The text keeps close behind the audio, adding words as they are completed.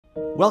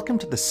Welcome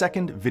to the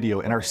second video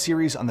in our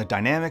series on the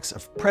dynamics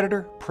of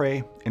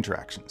predator-prey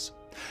interactions.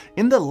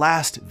 In the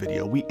last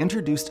video, we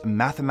introduced a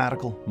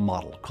mathematical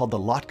model called the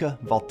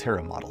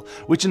Lotka-Volterra model,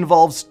 which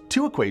involves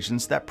two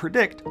equations that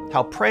predict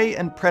how prey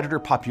and predator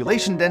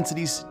population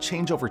densities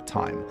change over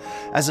time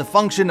as a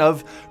function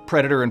of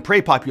predator and prey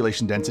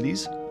population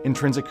densities,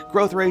 intrinsic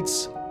growth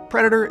rates,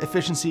 predator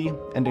efficiency,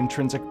 and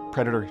intrinsic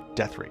predator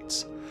death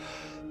rates.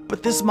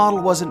 But this model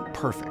wasn't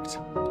perfect.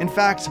 In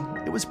fact,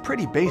 it was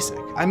pretty basic.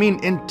 I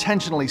mean,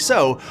 intentionally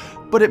so,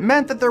 but it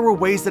meant that there were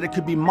ways that it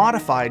could be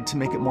modified to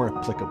make it more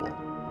applicable.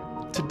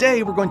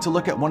 Today, we're going to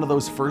look at one of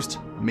those first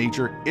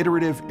major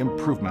iterative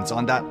improvements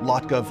on that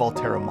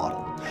Lotka-Volterra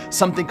model,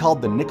 something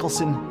called the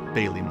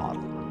Nicholson-Bailey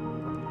model.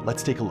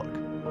 Let's take a look.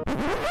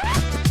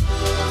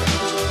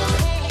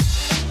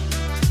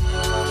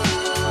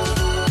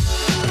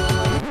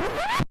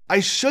 I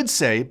should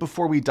say,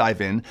 before we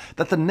dive in,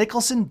 that the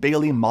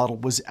Nicholson-Bailey model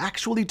was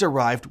actually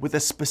derived with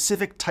a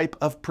specific type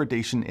of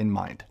predation in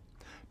mind: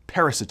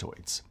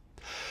 parasitoids.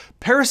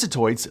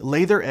 Parasitoids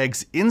lay their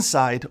eggs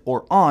inside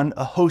or on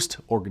a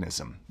host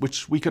organism,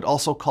 which we could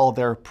also call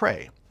their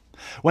prey.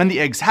 When the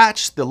eggs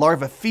hatch, the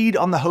larvae feed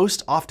on the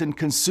host, often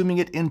consuming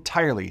it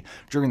entirely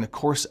during the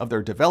course of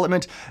their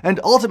development, and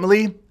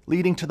ultimately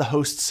leading to the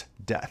host's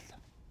death.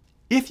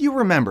 If you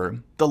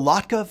remember, the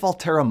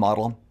Lotka-Volterra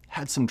model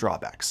had some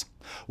drawbacks.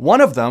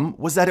 One of them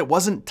was that it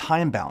wasn't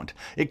time-bound.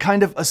 It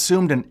kind of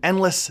assumed an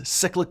endless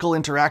cyclical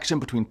interaction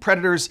between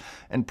predators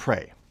and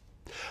prey.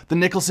 The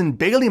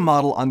Nicholson-Bailey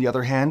model, on the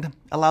other hand,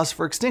 allows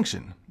for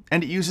extinction,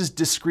 and it uses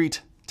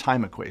discrete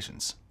time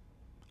equations.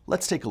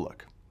 Let's take a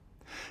look.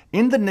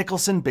 In the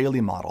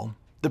Nicholson-Bailey model,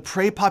 the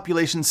prey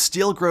population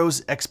still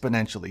grows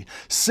exponentially,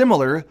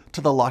 similar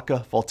to the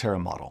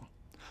Lotka-Volterra model.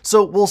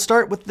 So we'll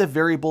start with the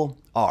variable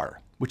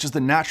r, which is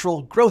the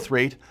natural growth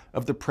rate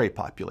of the prey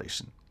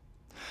population.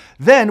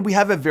 Then we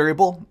have a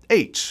variable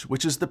h,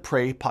 which is the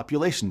prey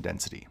population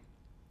density.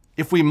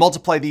 If we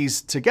multiply these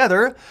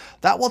together,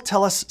 that will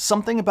tell us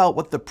something about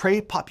what the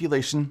prey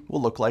population will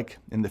look like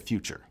in the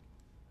future.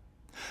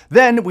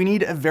 Then we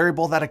need a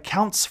variable that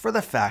accounts for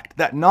the fact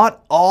that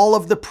not all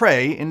of the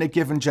prey in a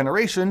given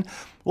generation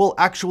will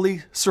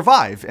actually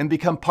survive and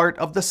become part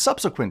of the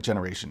subsequent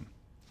generation.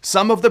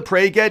 Some of the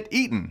prey get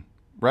eaten,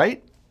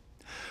 right?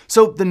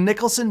 So the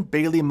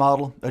Nicholson-Bailey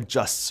model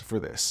adjusts for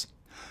this.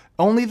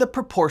 Only the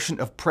proportion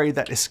of prey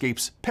that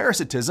escapes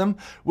parasitism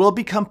will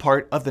become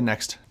part of the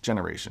next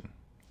generation.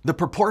 The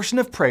proportion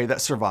of prey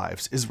that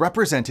survives is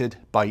represented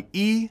by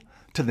e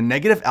to the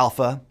negative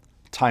alpha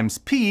times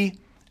p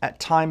at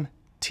time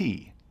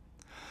t.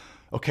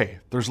 Okay,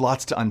 there's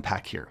lots to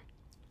unpack here.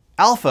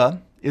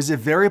 Alpha is a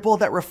variable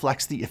that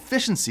reflects the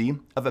efficiency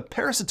of a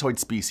parasitoid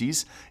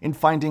species in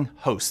finding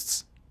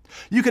hosts.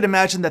 You could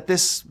imagine that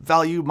this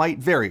value might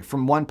vary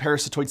from one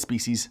parasitoid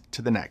species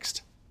to the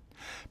next.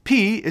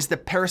 P is the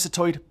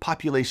parasitoid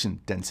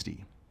population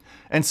density.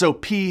 And so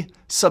P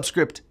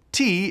subscript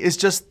T is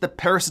just the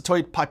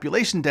parasitoid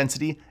population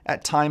density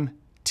at time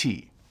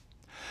t.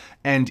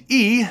 And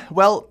E,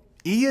 well,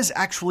 E is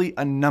actually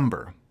a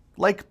number,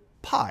 like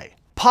pi.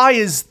 Pi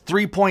is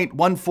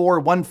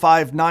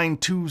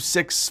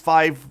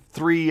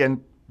 3.141592653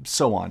 and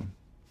so on.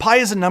 Pi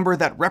is a number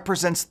that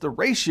represents the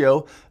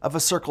ratio of a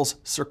circle's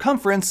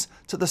circumference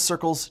to the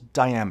circle's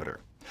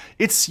diameter.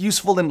 It's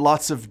useful in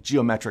lots of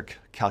geometric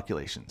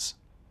calculations.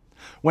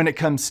 When it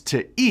comes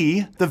to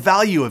E, the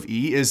value of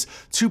E is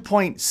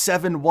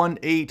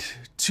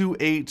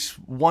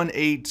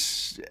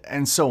 2.7182818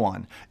 and so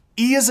on.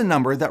 E is a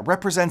number that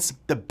represents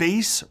the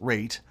base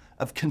rate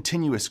of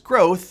continuous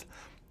growth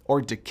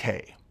or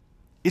decay.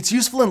 It's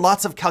useful in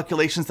lots of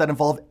calculations that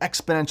involve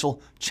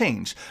exponential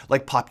change,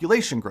 like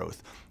population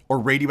growth, or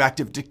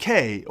radioactive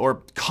decay,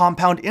 or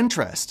compound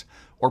interest,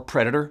 or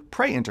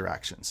predator-prey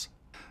interactions.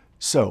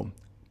 So,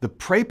 the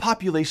prey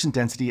population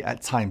density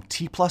at time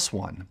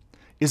t+1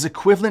 is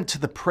equivalent to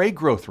the prey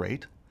growth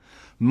rate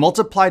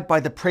multiplied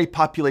by the prey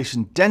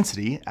population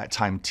density at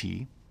time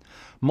t,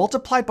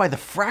 multiplied by the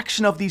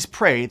fraction of these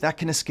prey that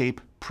can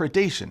escape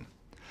predation.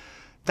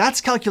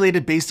 That's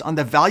calculated based on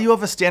the value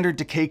of a standard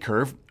decay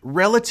curve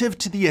relative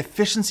to the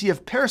efficiency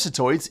of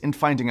parasitoids in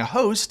finding a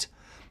host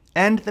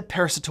and the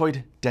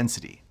parasitoid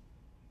density.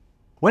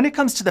 When it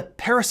comes to the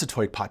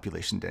parasitoid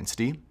population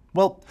density,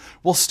 well,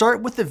 we'll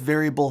start with the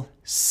variable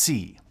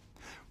c.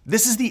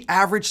 This is the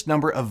average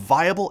number of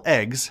viable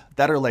eggs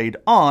that are laid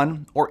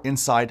on or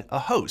inside a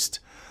host,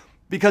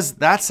 because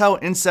that's how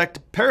insect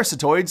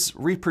parasitoids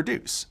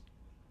reproduce.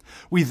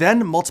 We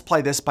then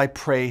multiply this by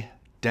prey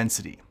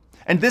density,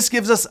 and this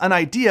gives us an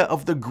idea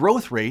of the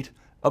growth rate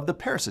of the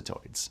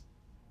parasitoids.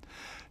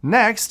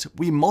 Next,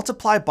 we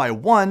multiply by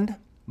 1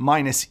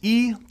 minus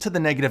e to the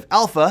negative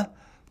alpha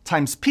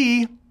times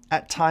p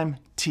at time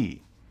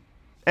t.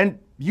 And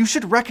you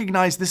should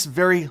recognize this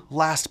very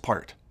last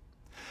part.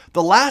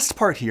 The last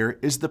part here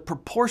is the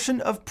proportion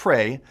of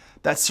prey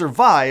that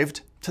survived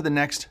to the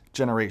next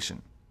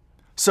generation.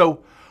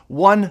 So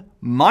 1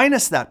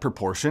 minus that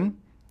proportion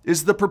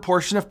is the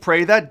proportion of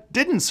prey that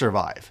didn't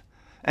survive.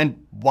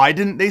 And why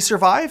didn't they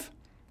survive?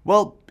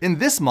 Well, in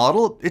this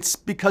model, it's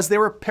because they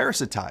were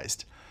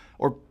parasitized,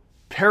 or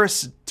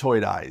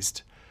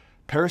parasitoidized.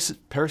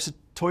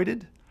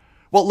 Parasitoided?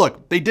 Well,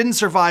 look, they didn't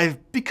survive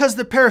because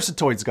the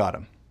parasitoids got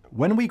them.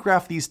 When we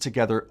graph these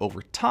together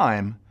over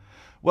time,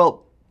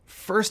 well,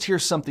 first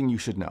here's something you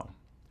should know.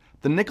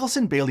 The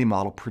Nicholson-Bailey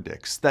model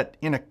predicts that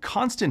in a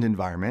constant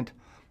environment,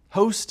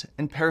 host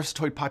and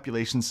parasitoid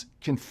populations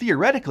can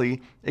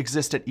theoretically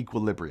exist at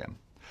equilibrium.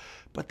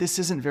 But this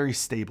isn't very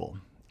stable.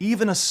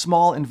 Even a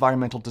small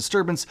environmental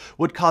disturbance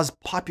would cause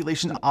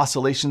population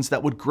oscillations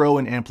that would grow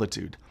in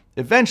amplitude,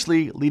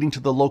 eventually leading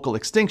to the local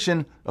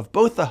extinction of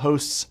both the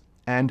hosts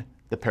and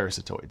the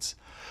parasitoids,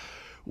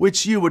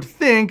 which you would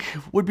think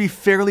would be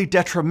fairly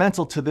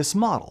detrimental to this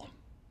model.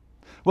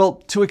 Well,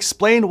 to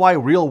explain why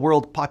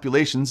real-world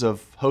populations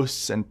of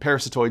hosts and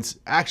parasitoids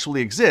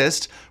actually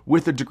exist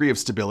with a degree of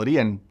stability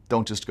and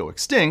don't just go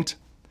extinct,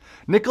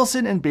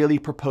 Nicholson and Bailey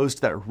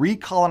proposed that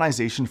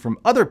recolonization from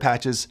other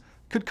patches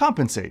could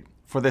compensate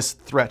for this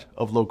threat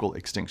of local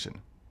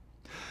extinction.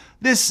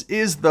 This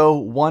is, though,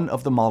 one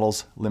of the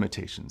model's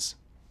limitations.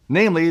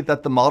 Namely,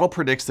 that the model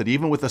predicts that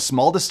even with a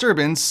small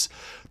disturbance,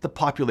 the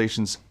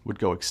populations would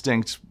go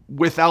extinct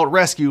without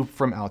rescue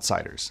from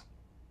outsiders.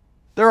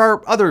 There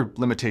are other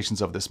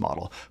limitations of this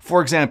model.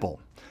 For example,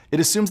 it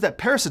assumes that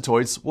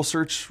parasitoids will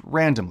search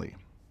randomly,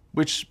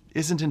 which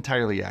isn't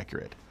entirely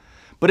accurate.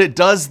 But it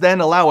does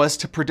then allow us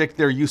to predict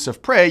their use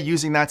of prey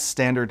using that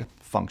standard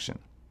function.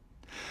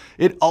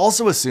 It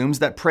also assumes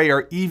that prey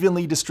are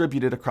evenly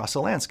distributed across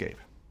a landscape.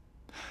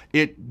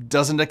 It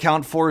doesn't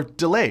account for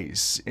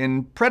delays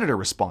in predator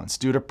response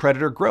due to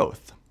predator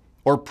growth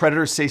or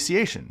predator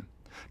satiation,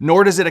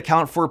 nor does it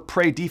account for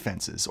prey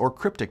defenses or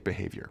cryptic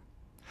behavior.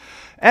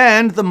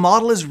 And the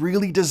model is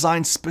really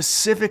designed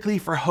specifically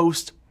for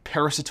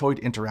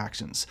host-parasitoid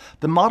interactions.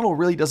 The model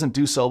really doesn't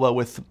do so well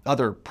with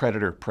other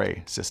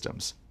predator-prey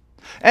systems.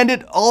 And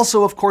it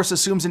also, of course,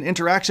 assumes an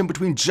interaction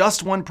between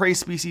just one prey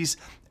species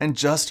and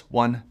just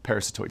one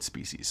parasitoid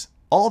species.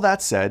 All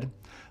that said,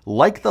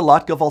 like the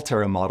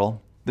Lotka-Volterra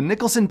model, the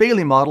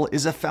Nicholson-Bailey model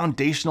is a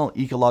foundational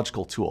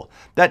ecological tool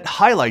that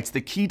highlights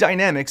the key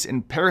dynamics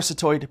in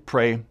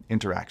parasitoid-prey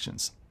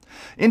interactions.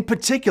 In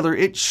particular,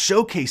 it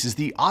showcases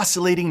the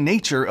oscillating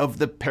nature of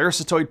the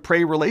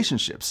parasitoid-prey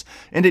relationships,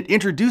 and it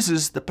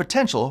introduces the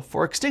potential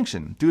for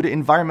extinction due to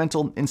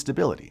environmental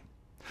instability.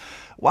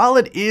 While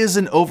it is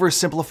an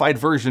oversimplified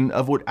version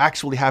of what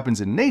actually happens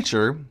in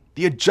nature,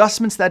 the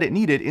adjustments that it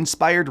needed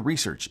inspired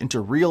research into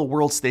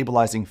real-world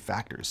stabilizing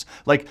factors,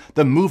 like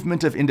the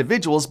movement of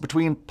individuals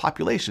between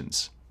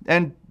populations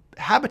and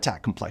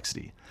habitat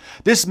complexity.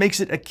 This makes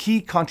it a key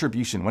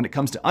contribution when it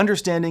comes to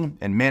understanding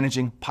and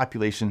managing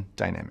population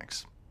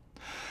dynamics.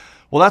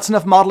 Well, that's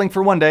enough modeling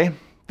for one day.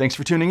 Thanks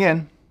for tuning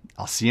in.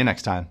 I'll see you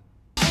next time.